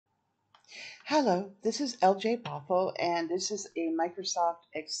Hello, this is LJ Bothell, and this is a Microsoft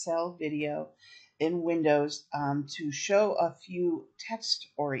Excel video in Windows to show a few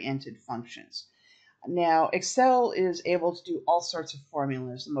text-oriented functions. Now, Excel is able to do all sorts of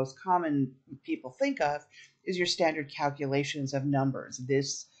formulas. The most common people think of is your standard calculations of numbers.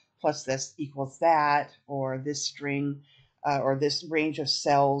 This plus this equals that, or this string or this range of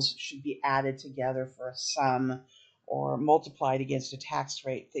cells should be added together for a sum, or multiplied against a tax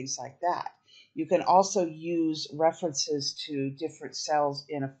rate, things like that. You can also use references to different cells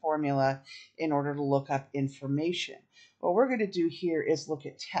in a formula in order to look up information. What we're going to do here is look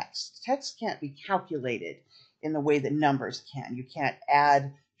at text. Text can't be calculated in the way that numbers can. You can't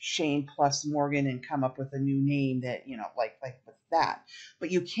add Shane plus Morgan and come up with a new name that, like with that.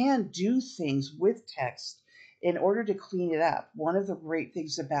 But you can do things with text in order to clean it up. One of the great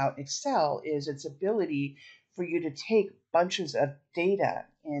things about Excel is its ability for you to take bunches of data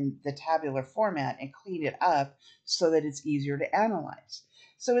in the tabular format and clean it up so that it's easier to analyze.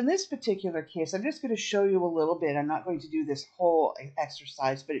 So in this particular case, I'm just going to show you a little bit. I'm not going to do this whole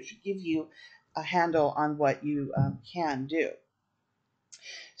exercise, but it should give you a handle on what you can do.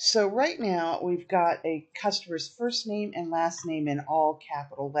 So right now we've got a customer's first name and last name in all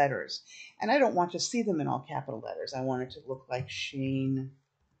capital letters. And I don't want to see them in all capital letters. I want it to look like Shane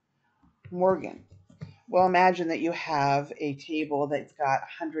Morgan. Well, imagine that you have a table that's got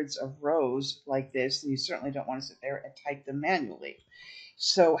hundreds of rows like this, and you certainly don't want to sit there and type them manually.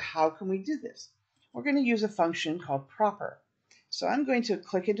 So how can we do this? We're going to use a function called proper. So I'm going to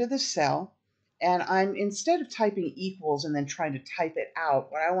click into the cell, and instead of typing equals and then trying to type it out,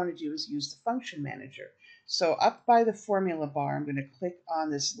 what I want to do is use the function manager. So up by the formula bar, I'm going to click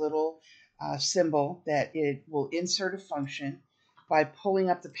on this little symbol that it will insert a function by pulling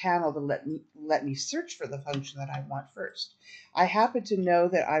up the panel to let me search for the function that I want first. I happen to know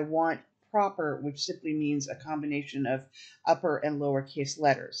that I want proper, which simply means a combination of upper and lowercase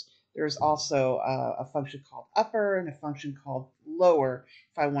letters. There's also a function called upper and a function called lower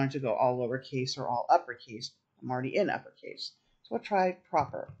if I wanted to go all lowercase or all uppercase. I'm already in uppercase. So I'll try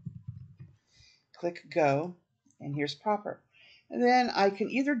proper. Click go, and here's proper. And then I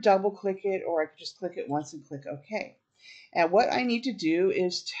can either double click it or I can just click it once and click OK. And what I need to do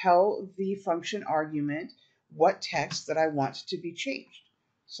is tell the function argument what text that I want to be changed.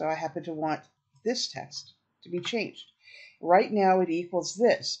 So I happen to want this text to be changed. Right now it equals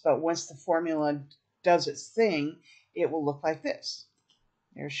this, but once the formula does its thing, it will look like this.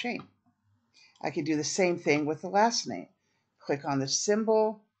 There's Shane. I can do the same thing with the last name. Click on the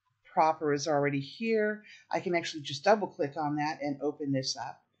symbol. Proper is already here. I can actually just double click on that and open this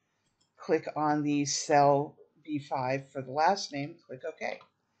up. Click on the cell B5 for the last name, click OK.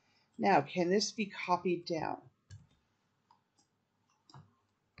 Now, can this be copied down?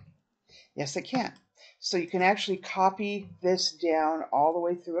 Yes, it can. So you can actually copy this down all the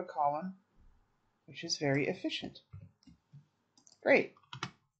way through a column, which is very efficient. Great.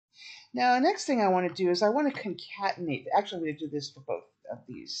 Now, the next thing I want to do is I want to concatenate. Actually, I'm going to do this for both of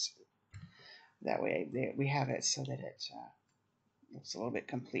these. That way we have it so that it looks a little bit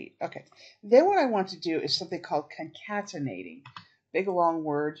complete. Okay. Then what I want to do is something called concatenating. Big long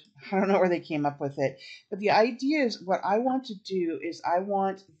word. I don't know where they came up with it. But the idea is what I want to do is I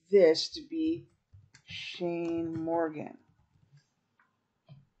want this to be Shane Morgan.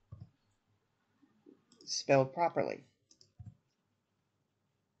 Spelled properly.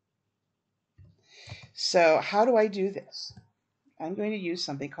 So how do I do this? I'm going to use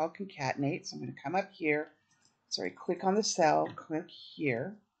something called concatenate. So I'm going to come up here. Click on the cell, click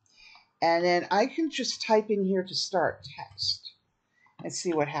here. And then I can just type in here to start text and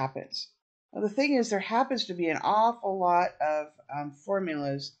see what happens. Well, the thing is, there happens to be an awful lot of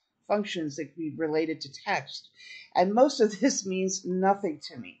formulas, functions that can be related to text. And most of this means nothing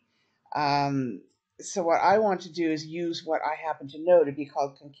to me. So what I want to do is use what I happen to know to be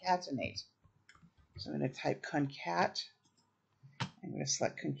called concatenate. So I'm going to type concat. I'm going to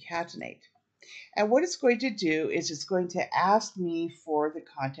select concatenate. And what it's going to do is it's going to ask me for the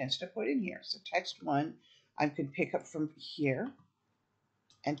contents to put in here. So text 1, I can pick up from here.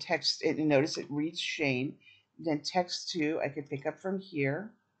 And text, and notice it reads Shane. Then text 2, I can pick up from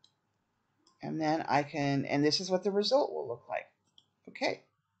here. And then I can, and this is what the result will look like. Okay.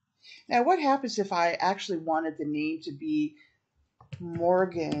 Now what happens if I actually wanted the name to be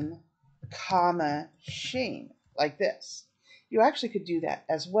Morgan, comma, Shane, like this? You actually could do that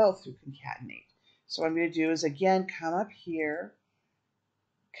as well through concatenate. So what I'm going to do is again come up here,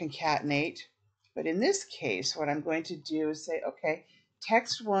 concatenate. But in this case, what I'm going to do is say, okay,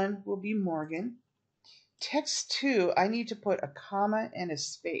 text 1 will be Morgan. Text 2, I need to put a comma and a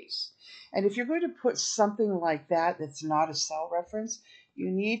space. And if you're going to put something like that that's not a cell reference, you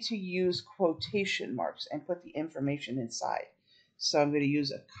need to use quotation marks and put the information inside. So I'm going to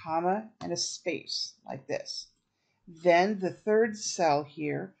use a comma and a space like this. Then the third cell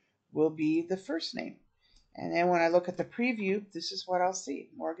here will be the first name. And then when I look at the preview, this is what I'll see.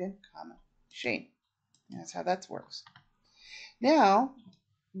 Morgan, comma, Shane. That's how that works. Now,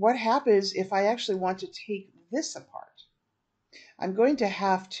 what happens if I actually want to take this apart? I'm going to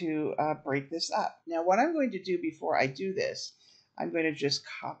have to break this up. Now, what I'm going to do before I do this, I'm going to just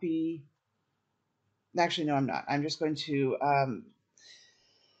copy. Actually, no, I'm not. I'm just going to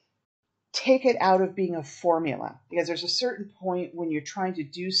take it out of being a formula, because there's a certain point when you're trying to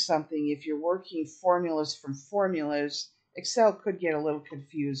do something, if you're working formulas from formulas, Excel could get a little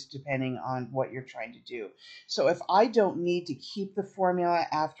confused depending on what you're trying to do. So if I don't need to keep the formula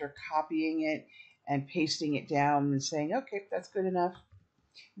after copying it and pasting it down and saying, okay, that's good enough,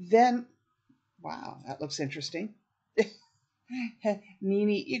 then, wow, that looks interesting.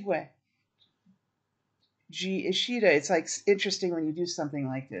 Nini Igwe. G Ishida. It's like interesting when you do something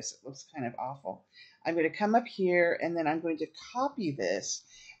like this. It looks kind of awful. I'm going to come up here and then I'm going to copy this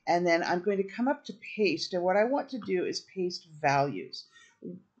and then I'm going to come up to paste. And what I want to do is paste values,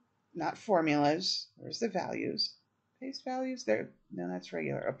 not formulas. Where's the values? Paste values there. No, that's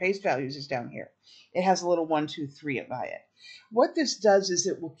regular. Oh, paste values is down here. It has a little 1, 2, 3 by it. What this does is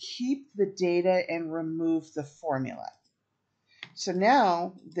it will keep the data and remove the formula. So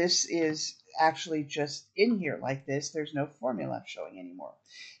now this is actually just in here like this. There's no formula showing anymore.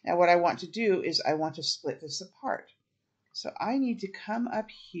 Now what I want to do is I want to split this apart. So I need to come up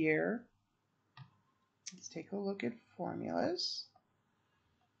here. Let's take a look at formulas.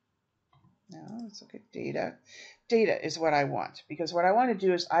 Now let's look at data. Data is what I want, because what I want to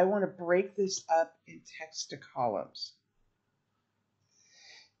do is I want to break this up in text to columns.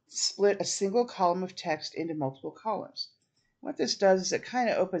 Split a single column of text into multiple columns. What this does is it kind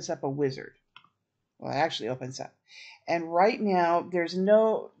of opens up a wizard. Well, it actually opens up. And right now, there's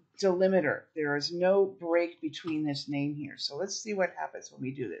no delimiter. There is no break between this name here. So let's see what happens when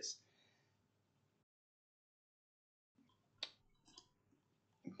we do this.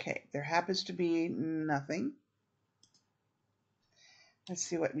 Okay, there happens to be nothing. Let's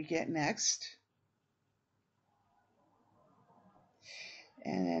see what we get next.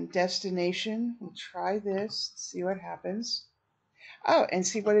 And then destination, we'll try this, see what happens. Oh, and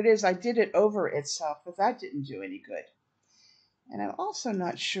see what it is. I did it over itself, but that didn't do any good. And I'm also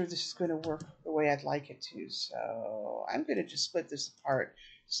not sure this is going to work the way I'd like it to. So I'm going to just split this apart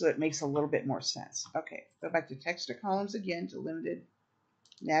so it makes a little bit more sense. Okay, go back to text to columns again, delimited.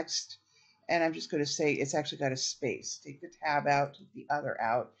 Next. And I'm just going to say it's actually got a space. Take the tab out, take the other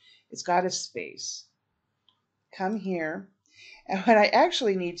out. It's got a space. Come here. And what I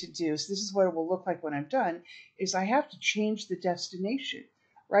actually need to do, so this is what it will look like when I'm done, is I have to change the destination.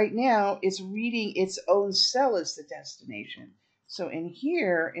 Right now, it's reading its own cell as the destination. So in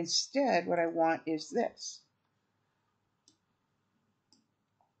here, instead, what I want is this.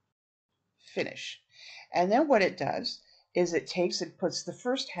 Finish. And then what it does is it takes and puts the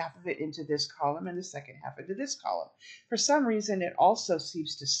first half of it into this column and the second half into this column. For some reason, it also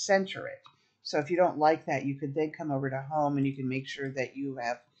seems to center it. So if you don't like that, you could then come over to home and you can make sure that you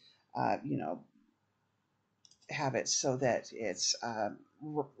have, have it so that it's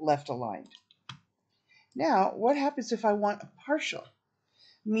left aligned. Now, what happens if I want a partial?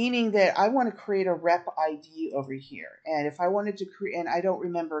 Meaning that I want to create a rep ID over here. And if I wanted to create, and I don't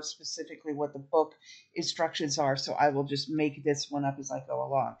remember specifically what the book instructions are, so I will just make this one up as I go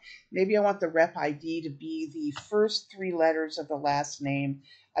along. Maybe I want the rep ID to be the first 3 letters of the last name,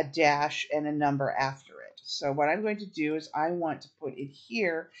 a dash, and a number after it. So what I'm going to do is I want to put in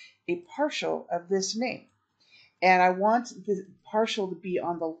here a partial of this name. And I want the partial to be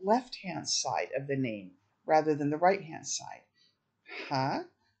on the left-hand side of the name rather than the right-hand side. Huh?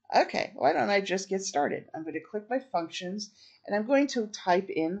 Okay, why don't I just get started? I'm going to click my functions and I'm going to type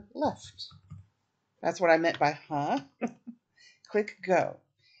in left. That's what I meant by huh. Click go.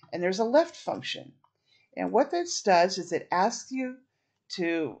 And there's a left function. And what this does is it asks you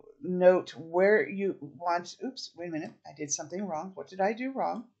to note where you want. Oops, wait a minute. I did something wrong. What did I do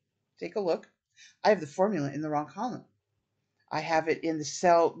wrong? Take a look. I have the formula in the wrong column. I have it in the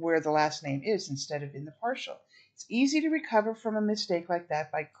cell where the last name is instead of in the partial. It's easy to recover from a mistake like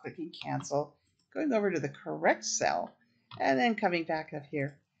that by clicking cancel, going over to the correct cell, and then coming back up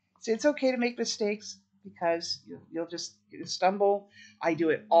here. So it's okay to make mistakes because you'll just stumble. I do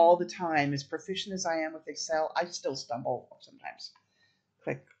it all the time. As proficient as I am with Excel, I still stumble sometimes.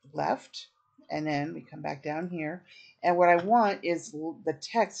 Click left, And then we come back down here. And what I want is the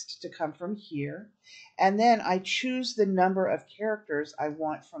text to come from here. And then I choose the number of characters I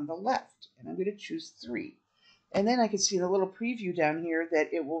want from the left. And I'm going to choose 3. And then I can see the little preview down here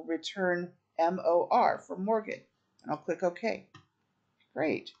that it will return MOR for Morgan. And I'll click OK.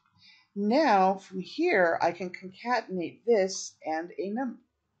 Great. Now from here I can concatenate this and a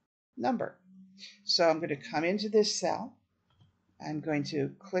number. So I'm going to come into this cell. I'm going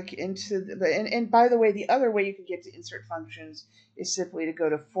to click into and by the way, the other way you can get to insert functions is simply to go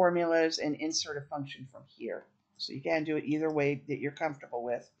to formulas and insert a function from here. So you can do it either way that you're comfortable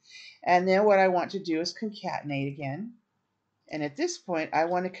with. And then what I want to do is concatenate again. And at this point, I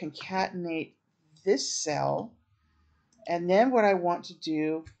want to concatenate this cell. And then what I want to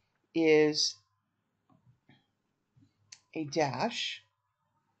do is a dash.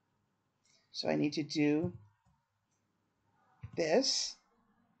 So I need to do this.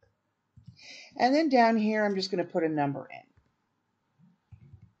 And then down here, I'm just going to put a number in.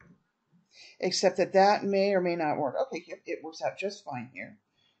 Except that that may or may not work. Okay, it works out just fine here.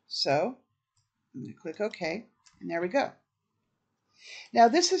 So I'm going to click OK, and there we go. Now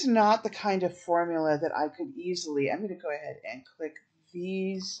this is not the kind of formula that I could easily, I'm going to go ahead and click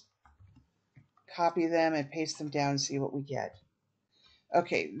these, copy them, and paste them down and see what we get.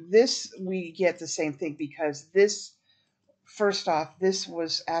 Okay, this we get the same thing because this, first off, this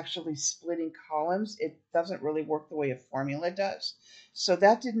was actually splitting columns. It doesn't really work the way a formula does. So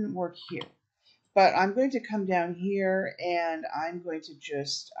that didn't work here. But I'm going to come down here and I'm going to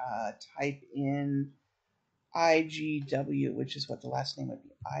just type in IGW, which is what the last name would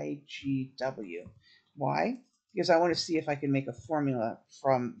be, IGW. Why? Because I want to see if I can make a formula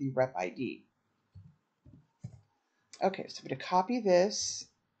from the rep ID. Okay, so I'm going to copy this.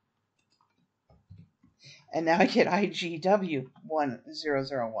 And now I get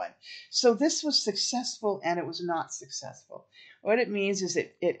IGW1001. So this was successful and it was not successful. What it means is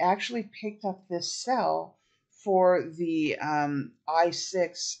that it actually picked up this cell for the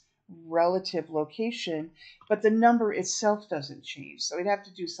I6 relative location, but the number itself doesn't change. So we'd have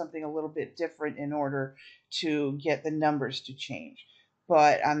to do something a little bit different in order to get the numbers to change.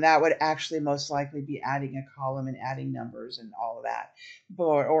 But that would actually most likely be adding a column and adding numbers and all of that,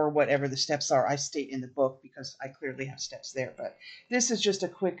 or whatever the steps are I state in the book, because I clearly have steps there. But this is just a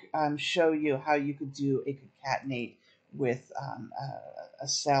quick show you how you could do a concatenate with a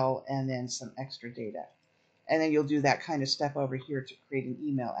cell and then some extra data. And then you'll do that kind of step over here to create an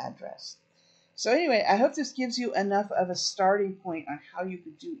email address. So anyway, I hope this gives you enough of a starting point on how you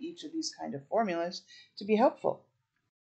could do each of these kind of formulas to be helpful.